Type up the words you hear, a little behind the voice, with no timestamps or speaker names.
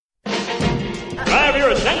Have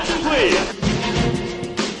your attention, please.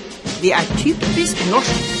 Det typisk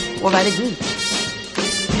norsk å være god.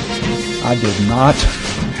 I did not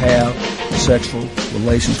have sexual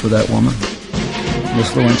relations with that woman,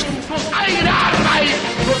 Miss Lewinsky.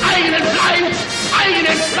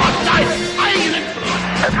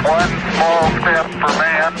 It's one small step for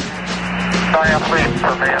man, giant leap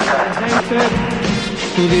for mankind.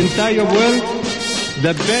 To the entire world,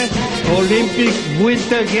 the best Olympic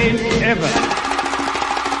Winter Games ever.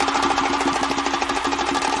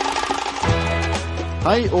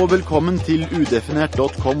 Hei og velkommen til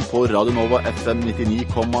udefinert.com på Radio Nova FM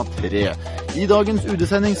 99,3. I dagens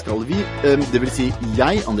udesending skal vi, det vil si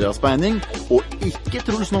jeg, Andreas Beining, og ikke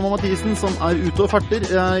Truls Nova Mathisen, som ute og farter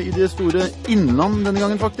i det store innland denne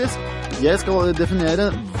gangen faktisk. Jeg skal definere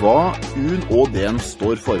hva UN og DN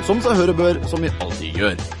står for, som seg hør og bør, som vi alltid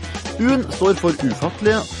gjør. UN står for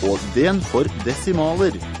ufattelige, og DN for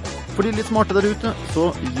desimaler. For de litt smarte der ute, så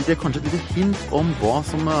gir det kanskje et lite hint om hva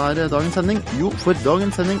som dagens sending. Jo, for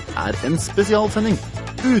dagens sending en spesialsending,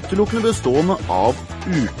 utelukkende bestående av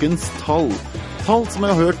ukens tall. Tall som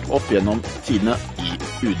jeg har hørt opp gjennom tidene i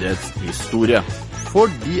UDs historie. For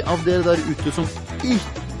de av dere der ute som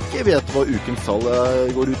ikke vet hva ukens tall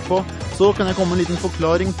går ut på, så kan jeg komme en liten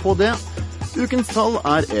forklaring på det. Ukens tall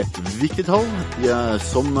et viktig tall,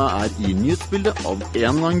 som i nyhetsbildet av en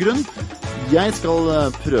eller annen grunn. Jeg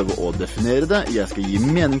skal prøve å definere det, jeg skal gi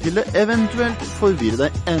mening til det, eventuelt forvirre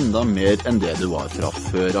deg enda mer enn det du var fra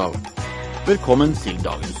før av. Velkommen til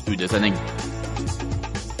dagens studiesending.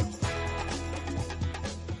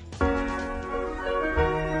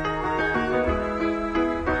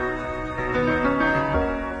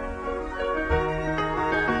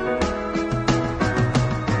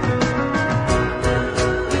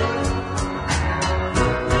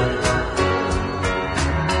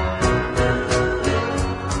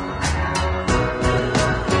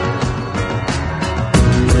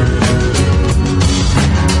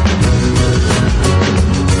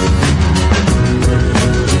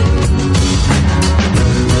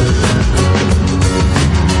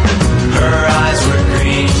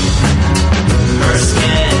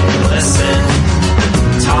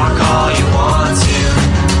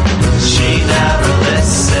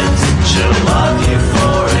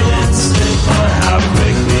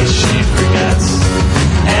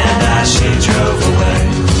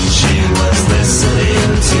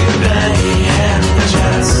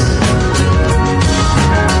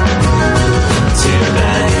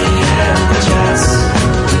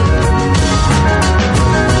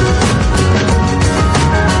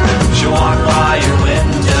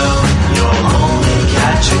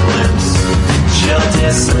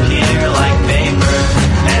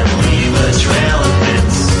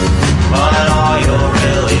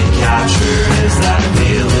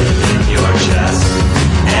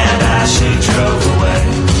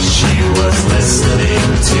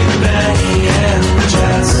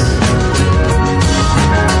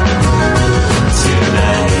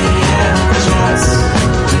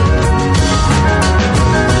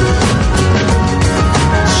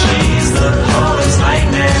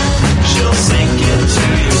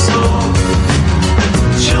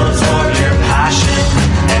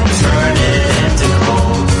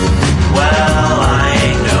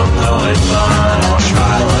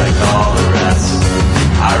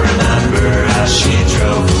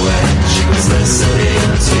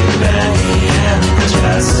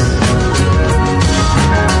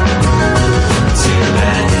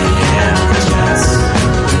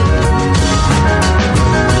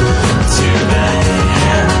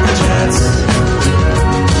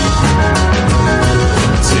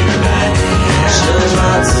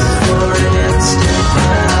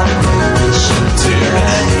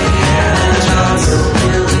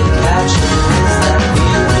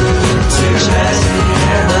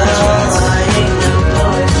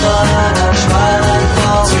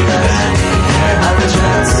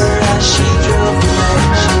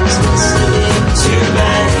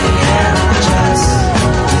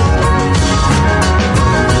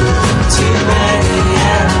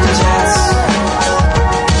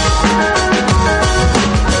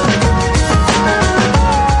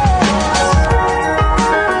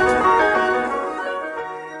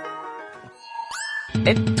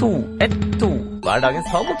 Hva dagens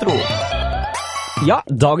tall, tro? Ja,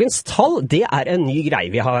 dagens tall, det en ny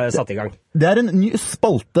greie vi har satt i gang. Det en ny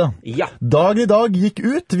spalte. Ja. Dagen i dag gikk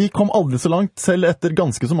ut. Vi kom aldri så langt, selv etter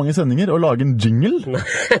ganske så mange sendinger, å lage en jingle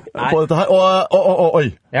på dette her. Oi,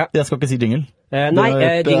 ja. Jeg skal ikke si jingle. Nei,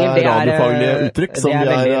 jingle, det er radiofaglige uttrykk som det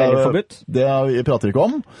er veldig forbudt. Det vi prater ikke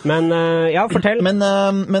om. Men, ja, fortell. Men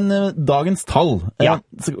dagens tall, Ja.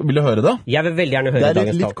 Vil du høre det? Jeg vil veldig gjerne høre dagens tall. Det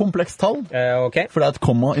er et litt komplekst tall, ok. for det er et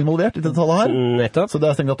komma involvert i dette tallet her. Nettopp. Så det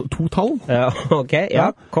er strengt tatt 2 tall. Ok,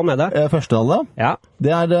 ja, kom med det. Første tallet, Ja.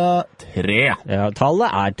 det er 3. Ja, tallet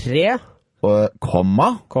er 3. Og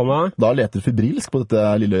komma. Komma. Da leter fibrilsk på dette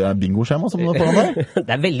lille bingo-skjema som du har foran deg.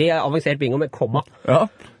 Det er veldig avansert bingo med komma. Ja.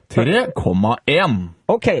 3,1.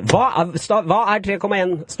 Ok, hva er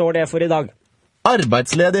 3,1 står det for i dag?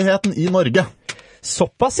 Arbeidsledigheten i Norge.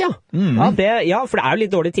 Såpass, ja. Ja, for det er jo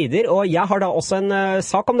litt dårlige tider, og jeg har da også en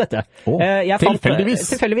sak om dette.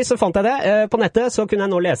 Tilfeldigvis så fant jeg det. På nettet så kunne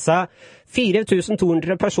jeg nå lese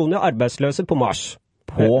 4200 personer arbeidsløse på Mars.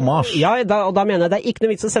 På Mars? Ja, og da mener jeg det er ikke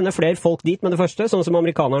noe vits å sende flere folk dit med det første, sånn som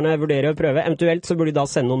amerikanerne vurderer å prøve. Eventuelt så burde de da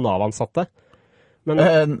sende noen NAV-ansatte.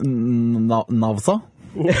 Navsa?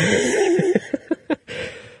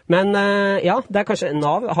 Men ja, det er kanskje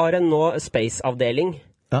NAV har en nå space-avdeling.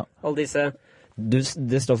 Ja. Alle disse,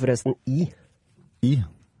 det står forresten I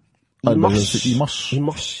mars. I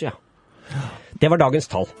mars, ja. Det var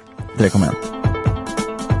dagens tall. 3,1.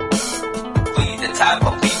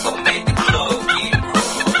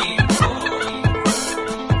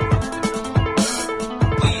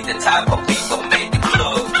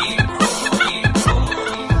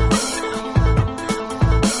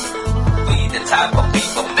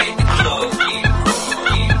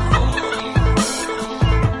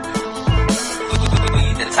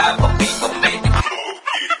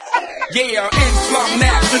 Yeah, Islam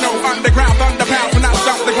National Underground Thunderpounds when I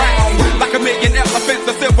stop the ground. Like a million elephants,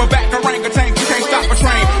 a silverback orangutan, you can't stop a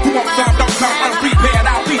train. Who wants some, don't come unprepared,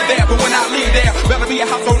 I'll be there. But when I leave there, better be a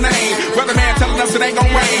household name. Weatherman telling us it ain't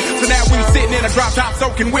gon' rain. So now we sitting in a drop top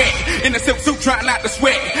soaking wet. In a silk suit trying not to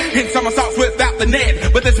sweat. In somersaults without the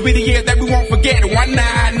net. But this will be the year that we won't forget.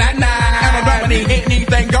 1999. I don't dominate,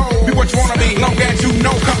 anything go. Be what you wanna be, long as you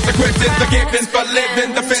know consequences. The giving for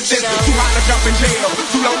living, the fences. Too hot to jump in jail.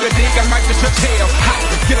 Too low to dig, I might just your tail. Hot,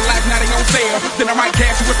 get a life, now they on sale. Then I might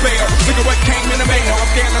cash you a spell. Look at what came in the mail. I'm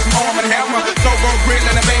scared of some arm and hammer. Sogo grill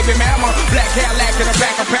and a baby mama. Black Cadillac and a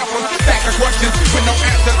bag of peppers. Stack of questions with no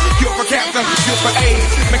answers. Cure for cancer, cure for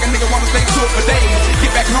AIDS. Make a nigga wanna stay to it for days.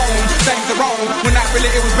 Get back home, things are wrong. When not really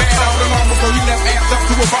it was bad all along. Before you left ass up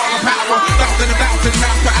to a ball of power. 1,000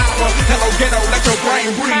 miles per hour. Hello ghetto, let your brain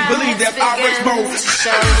breathe. Believe that's our race mode.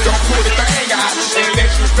 Don't pull the thing out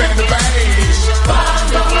unless you spend the bank.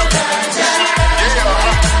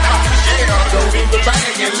 Don't need the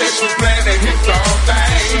bang unless you plan to hit all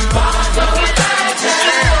things. Don't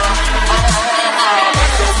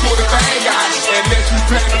pull the bang out unless you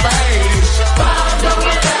plan to bang.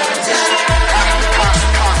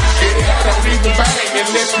 Don't need the bang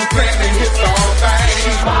unless you plan to hit all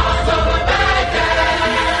things.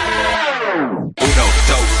 Uno,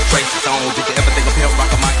 dope, traces on. Did you ever think of him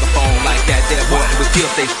rock a microphone like that? There, boy, it would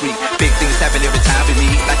still stay street. Big things happen every time we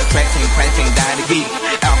meet. Like a crack team, dying to geek.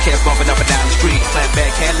 Outcast bumping up and down the street. Flat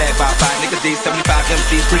back, Cadillac, by 5 niggas, D75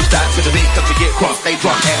 MCs, free style to the beat. Cause we get crunk, stay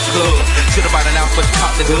drunk, ass good. Should've bought an ounce, but you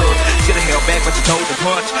caught the hood. Should've held back, but you told the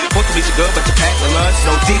punch. Supposed to be you good, but you packed the lunch.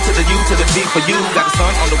 No D to the U to the G for you. Got a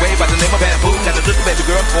son on the way by the name of Bamboo. Got a little baby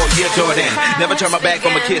girl for a year, Jordan. Never turn my back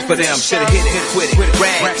on my kids for them. Should've hit it, quit it.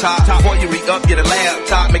 Rag top, before you re-up, get a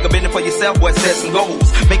laptop. Make a business for yourself, boy, set some goals.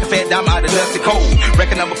 Make a fat dime out of dusty cold.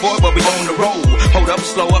 Record number 4, but we on the road. Hold up,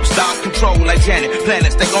 slow up, stop, control like Janet.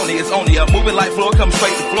 Planet, stay on it, it's only a moving like floor, come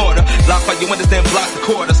straight to Florida. Lock all your windows, then block the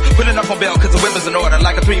quarters. Put it up on bail, cause the women's in order.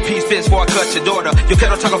 Like a 3-piece fist before I cut your daughter. Your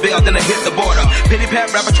kettle Taco Bell, then I hit the border. Penny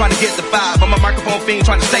pat rapper trying to get the 5. I'm a microphone fiend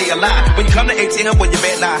trying to stay alive. When you come to ATM, when you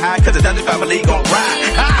bet not high, cause the Dundee family gon' ride.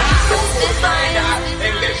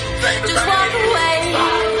 Just walk away.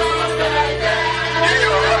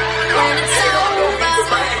 When it's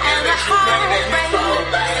over and the heart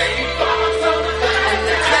breaks and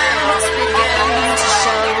the clouds begin to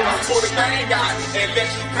show. Pull the thing out and let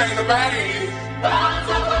you play the bang.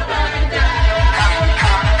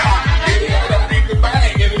 Yeah, don't need the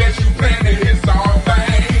bang unless you plan to hit all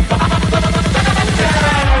things.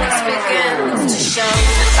 Clouds begin to show.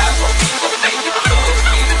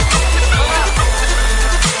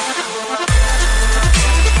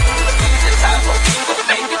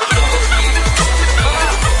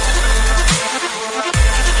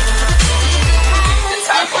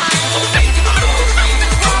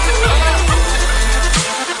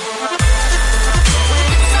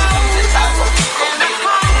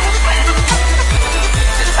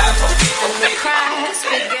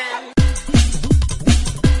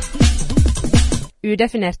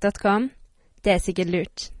 Udefinert.com. Det er sikkert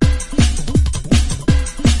lurt.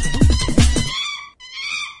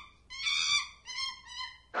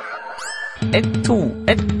 1-2.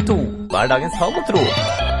 Hva dagens tall, må tro?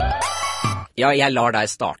 Ja, jeg lar deg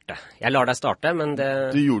starte, men det...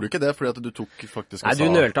 Du gjorde ikke det, fordi at du tok faktisk... Nei, du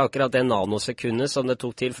nølte akkurat det nanosekundet som det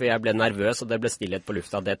tok til, for jeg ble nervøs, og det ble stillhet på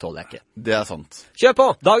lufta. Det tåler jeg ikke. Det er sant. Kjør på!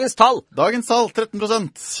 Dagens tall! Dagens tall,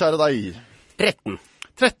 13%. Kjære deg.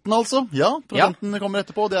 13 altså, ja, prosenten kommer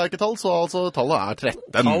etterpå, det er ikke tall, så altså tallet er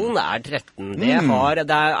 13. Tallen er 13. Det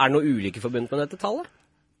er noe ulike forbundet med dette tallet?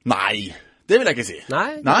 Nei, det vil jeg ikke si.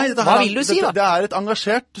 Nei hva vil du si da? Det er et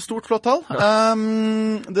engasjert, stort, flott tall.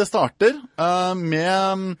 Det starter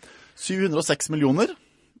med 706 millioner.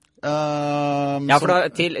 Ja, for da,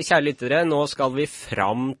 til kjære lyttere, nå skal vi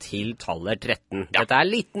fram til tallet 13. Ja. Dette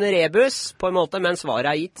er liten rebus på en måte, men svaret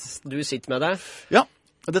er gitt. Du sitter med det. Ja.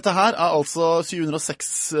 Dette her er altså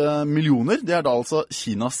 706 millioner. Det er da altså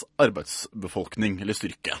Kinas arbeidsbefolkning, eller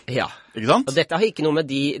styrke. Ja. Ikke sant? Og dette har ikke noe med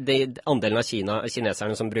de andelen av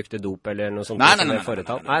kineserne som brukte dop eller noe sånt. Nei.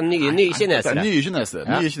 Nye kinesere. Nye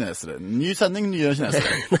kinesere. Ny sending, nye kinesere.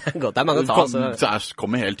 Godt, det er mange tall. Det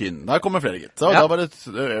kommer hele tiden. Der kommer flere, gitt. Så da var det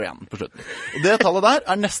igjen på slutten. Og det tallet der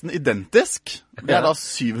er nesten identisk. Det er da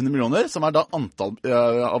 700 millioner, som er da antall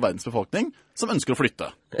av verdens befolkning som ønsker å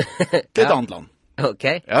flytte til et annet land. Ok.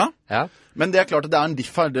 Ja. Men det er klart at det er en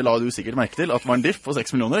diff her, det la du sikkert merke til, at det var en diff på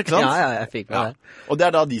 6 millioner, ikke sant? Ja, jeg fikk med det. Og det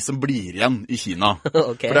er da de som blir igjen i Kina.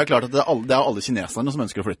 Okay. For det er klart at det er alle kineserne som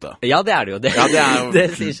ønsker å flytte. Ja, det er det jo. Det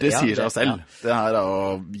sier seg selv. Ja. Det her er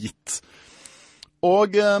jo gitt.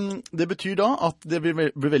 Og det betyr da at det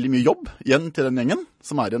blir veldig mye jobb igjen til den gjengen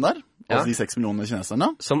som er igjen der. Altså de 6 millioner kineserne.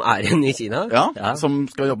 Som er igjen i Kina? Ja, som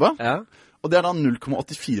skal jobbe. Ja. Og det er da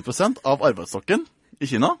 0,84% av arbeidsstokken i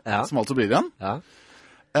Kina, som altså blir igjen. Ja.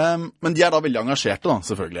 Men de er da veldig engasjerte da,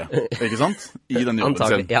 selvfølgelig, ikke sant? I den jobben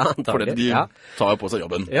sin. Ja, antagelig. For de tar jo på seg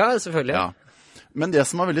jobben. Ja, selvfølgelig. Ja. Men det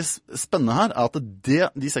som er veldig spennende her, er at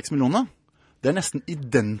de 6 millionene, det er nesten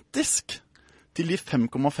identisk til de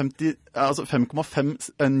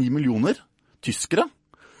 5,59 millioner tyskere,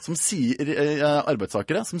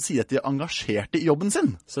 arbeidstakere, som sier at de er engasjerte i jobben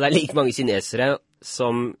sin. Så det er like mange kinesere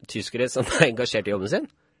som tyskere som er engasjert i jobben sin?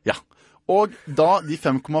 Ja. Og da de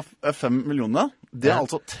 5,5 millionene, det er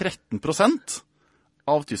altså 13%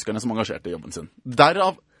 av tyskerne som er engasjert i jobben sin.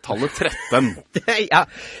 Derav tallet 13. Ja,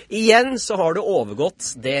 igjen så har du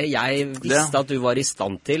overgått det jeg visste at du var i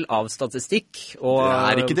stand til av statistikk. Og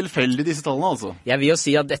det er ikke tilfeldig disse tallene, altså. Jeg vil jo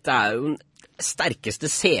si at dette er jo den sterkeste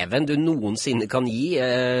CV-en du noensinne kan gi.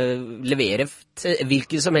 Levere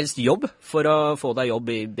hvilken som helst jobb for å få deg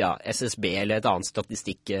jobb i SSB eller et annet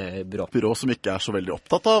statistikkbyrå. Byrå som ikke er så veldig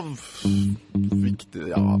opptatt av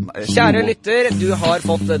Kjære lytter, du har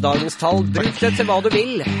fått dagens tall. Bruk det til hva du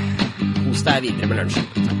vil. Kos deg videre med lunsjen.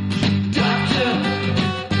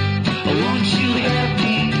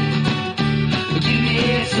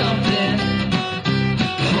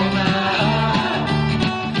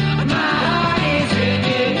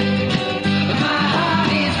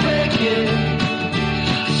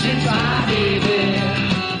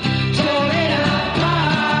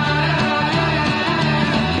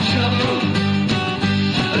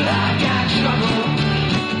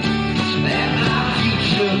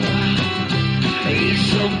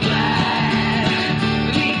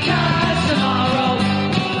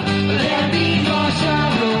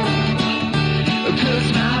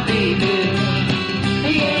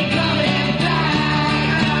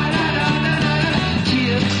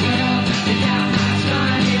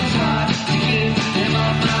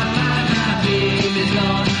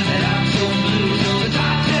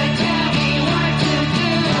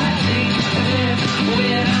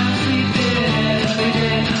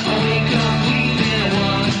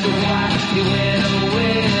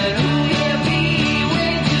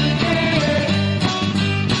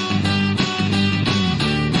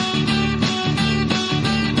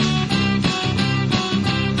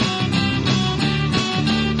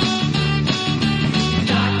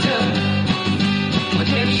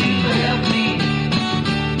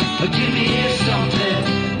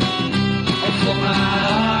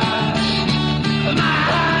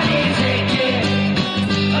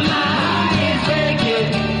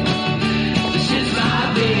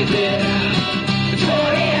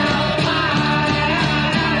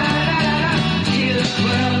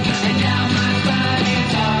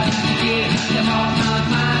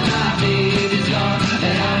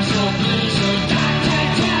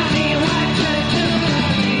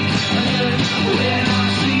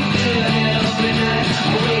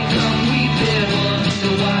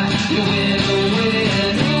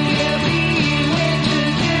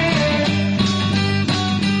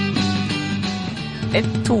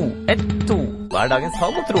 Hva dagens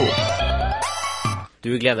tall, må tro? Du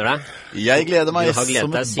gleder deg? Jeg gleder meg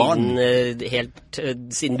som et barn. Du har gledet deg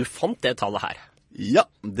siden du fant det tallet her. Ja,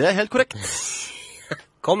 det er helt korrekt.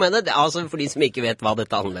 Kom med det, altså for de som ikke vet hva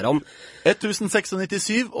dette handler om.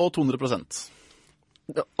 1697 og 200%.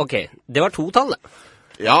 Ok, det var 2 tall.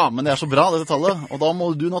 Ja, men det er så bra dette tallet, og da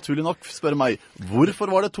må du naturlig nok spørre meg, hvorfor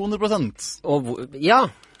var det 200%? Ja.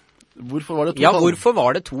 Hvorfor var det 2 ja, tall? hvorfor var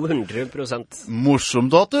det 200%?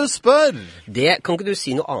 Morsomt at du spør! Kan ikke du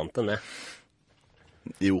si noe annet enn det?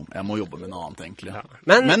 Jo, jeg må jobbe med noe annet egentlig. Ja.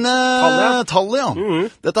 Men tallet, ja.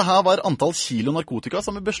 Dette her var antall kilo narkotika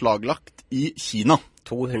som ble beslaglagt i Kina.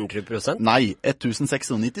 200%? Nei,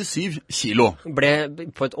 1697 kilo. Ble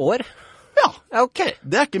på et år? Ja, ok.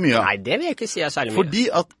 Det er ikke mye. Nei, det vil jeg ikke si er særlig mye. Fordi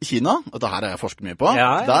at Kina, dette her har jeg forsket mye på,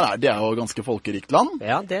 det er jo ganske folkerikt land.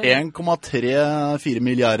 Ja, 1,34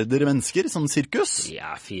 milliarder mennesker som sirkus.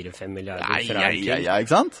 Ja, 4-5 milliarder. Ja,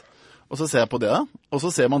 ikke sant? Og så ser jeg på det, og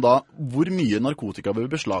så ser man da hvor mye narkotika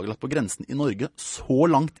ble beslaglagt på grensen i Norge så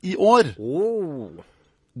langt i år.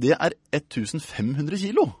 Det er 1500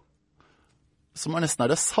 kilo, som nesten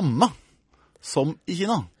er det samme som i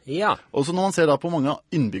Kina. Ja. Og så når man ser da på mange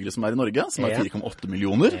innbyggere som er i Norge, som er 4,8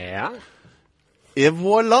 millioner, et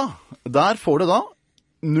voilà, der får det da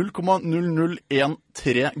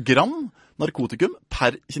 0,0013 gram narkotikum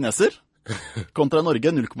per kineser, kontra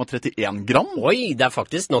Norge 0,31 gram. Oi, det er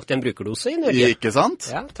faktisk nok til en brukerdose i Norge. Ikke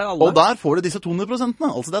sant? Ja, til alle. Og der får du disse 200%.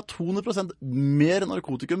 Altså det er 200% mer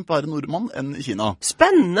narkotikum per nordmann enn i Kina.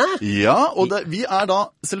 Spennende! Ja, og vi er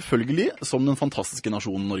da selvfølgelig, som den fantastiske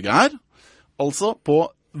nasjonen Norge er, altså på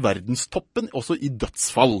verdenstoppen også i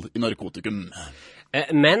dødsfall i narkotikum.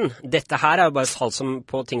 Men dette her er jo bare tall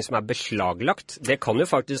på ting som er beslaglagt. Det kan jo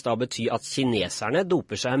faktisk da bety at kineserne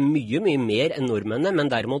doper seg mye mer enn nordmennene, men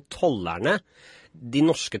derimot tollerne, de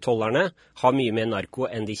norske tollerne, har mye mer narko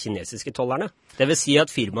enn de kinesiske tollerne. Det vil si at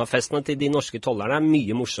firmafestene til de norske tollerne er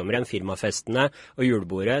mye morsommere enn firmafestene og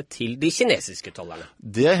julebordet til de kinesiske tollerne.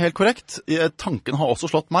 Det er helt korrekt. Tanken har også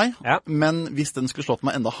slått meg, men hvis den skulle slått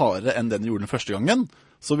meg enda hardere enn den gjorde den første gangen,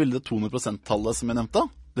 så ville det 200%-tallet som jeg nevnte,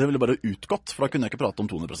 det ville bare utgått, for da kunne jeg ikke prate om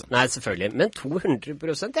 200%. Nei, selvfølgelig. Men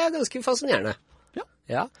 200%, det er ganske fascinerende.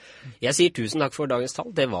 Ja. Jeg sier 1000 takk for dagens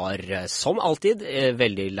tall. Det var, som alltid,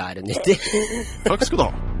 veldig lærenyttig. Takk skal du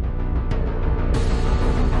ha.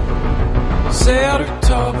 Ser du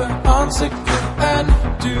tabe ansiktet enn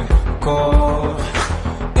du går.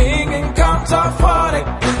 Ingen kan ta fra deg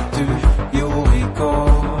det du gjorde i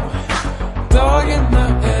går. Dagene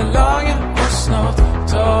er lange, og snart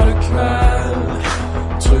tar du kveld.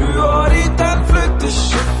 Trua di, den flytter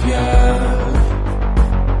ikke fjell.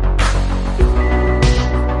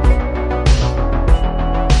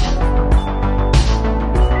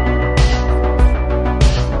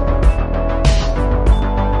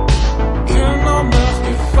 Kun når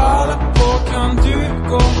mørket faller på, kan du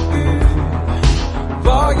gå ut.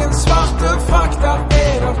 Vagen svarte frakter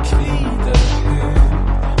er av hvite hud.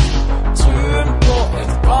 Truen på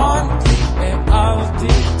et annet liv er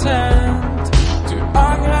alltid tent.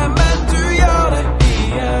 Angre, men du gjør det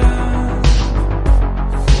igjen.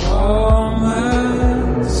 For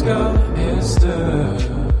mennesker er støv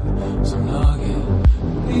som lager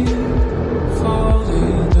liv for de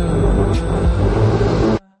døde.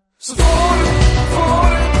 Så får du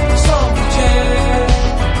som fortjent.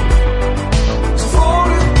 Så får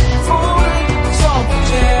du som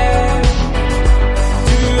fortjent.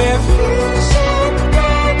 Du er fri som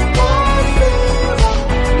gang og fyrer.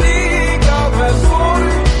 Likevel får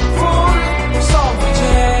du som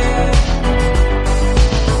fortjent.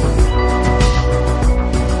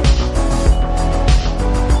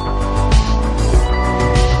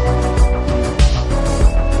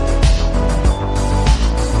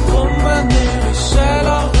 Komme ned i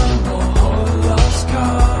kjelleren og holdes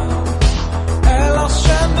kald. Ellers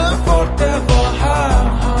kjenner folk det var her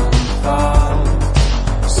han falt.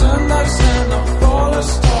 Søndagsender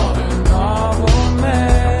bolles tar du av og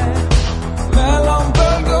med. Mellom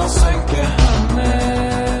bølger synker han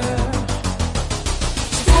ned.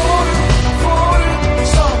 Så får du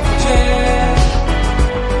som fortjent.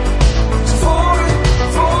 Så får du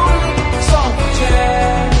som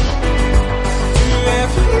fortjent. Du er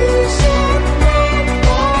fri som gang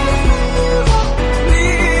og fyrer.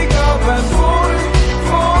 Likevel får du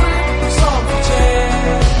som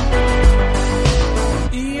fortjent.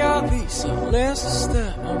 I aviser leses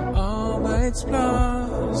det om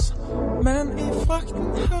arbeidsplass. Men i frakten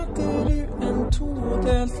hadde du en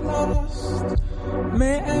todelt last.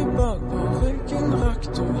 Med en bag på ryggen rakk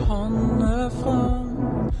du hånda fram.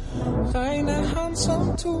 Regner han som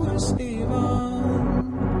toes i vann.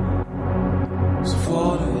 Så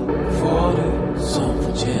får du som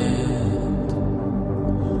fortjent.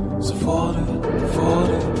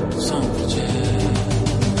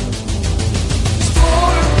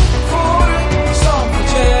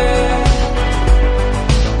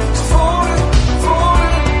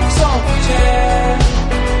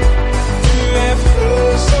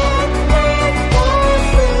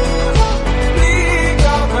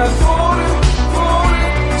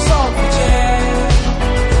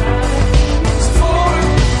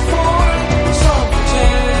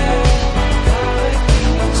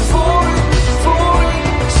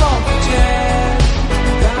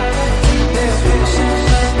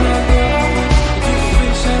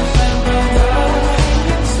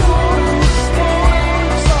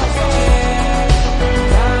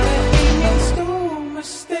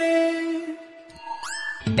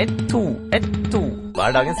 Hva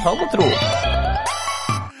er dagens tall, tro?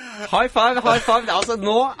 High five. Altså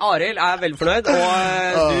nå, Arild er veldig fornøyd,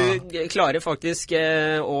 og du klarer faktisk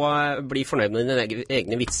å bli fornøyd med dine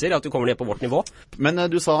egne vitser, at du kommer ned på vårt nivå. Men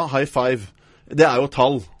du sa high five. Det er jo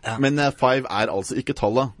tall, men 5 er altså ikke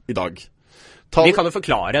tallet i dag. Vi kan jo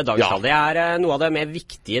forklare dagens tall. Det er noe av de mer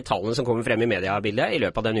viktige tallene som kommer frem i mediebildet i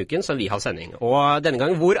løpet av denne uken, så vi har sending. Og denne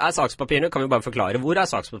gangen, hvor er sakspapirene? Kan vi bare forklare, hvor er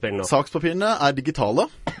sakspapirene nå? Sakspapirene er digitale.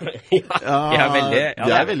 De er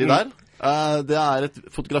veldig der. Det er et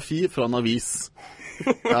fotografi fra en avis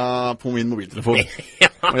på min mobiltelefon.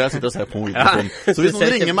 Og jeg sitter og ser på mobiltelefonen. Så hvis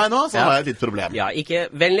noen ringer meg nå, så har jeg et litt problem. Ja,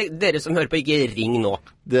 vennlig, dere som hører på, ikke ring nå.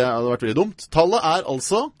 Det hadde vært veldig dumt. Tallet er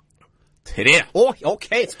altså 3. Ok,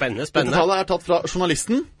 spennende. Dette tallet er tatt fra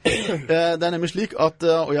journalisten. Det er nemlig slik at,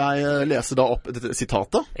 og jeg leser da opp dette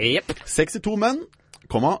sitatet. 62 menn,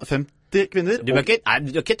 50 kvinner. Du bør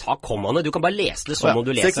ikke ta kommaene, du kan bare lese det som om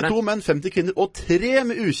du leser det. 62 menn, 50 kvinner og 3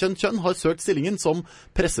 med ukjent kjønn har søkt stillingen som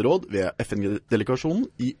presseråd ved FN-delegasjonen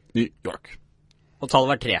i New York. Og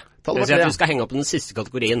tallet var 3. Det vil si at du skal henge opp den siste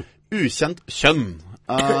kategorien. Ukjent kjønn.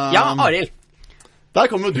 Ja, Arild. Der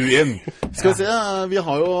kommer du inn. Skal vi se, vi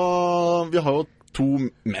har jo 2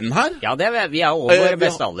 menn her. Ja, vi er over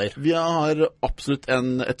beste alder. Vi har absolutt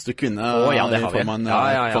et stykke kvinne i form av en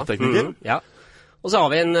fototekniker. Ja. Og så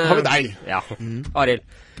har vi deg. Ja, Arild.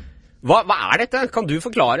 Hva er dette? Kan du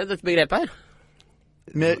forklare dette begrepet her?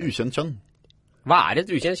 Med ukjent kjønn. Hva er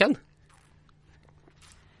et ukjent kjønn?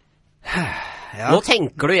 Nå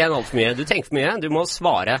tenker du igjen alt for mye. Du tenker for mye, du må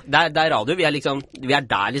svare. Det er radio, vi er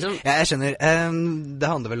der liksom. Ja, jeg skjønner. Det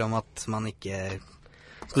handler vel om at man ikke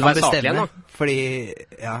skal kan bestemme. Igjen, fordi,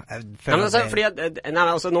 jeg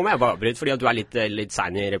føler nå må jeg bare avbryte, fordi at du er litt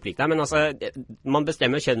sein i replikk der, men altså, man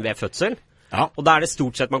bestemmer kjønn ved fødsel. Ja. Og da er det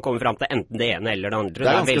stort sett man kommer frem til enten det ene eller det andre. Det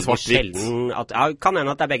er ganske svart-hvitt. Kan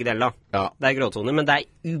hende at det er begge deler da. Ja. Det er gråtoner, men det er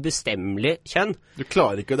ubestemmelig kjønn. Du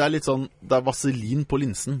klarer ikke, det er litt sånn, det er vaselin på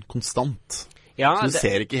linsen, konstant. Ja, så du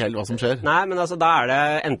ser ikke helt hva som skjer. Nei, men altså, da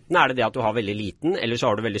enten er det at du har veldig liten, eller så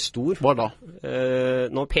har du veldig stor. Hva da?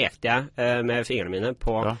 Nå pekte jeg med fingrene mine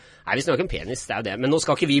på... Ja. Nei, vi snakker om penis, det er jo det. Men nå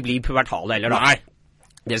skal ikke vi bli pubertale heller da. Nei.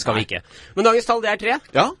 Det skal vi ikke. Men dagens tall, det er 3.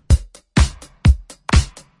 Ja.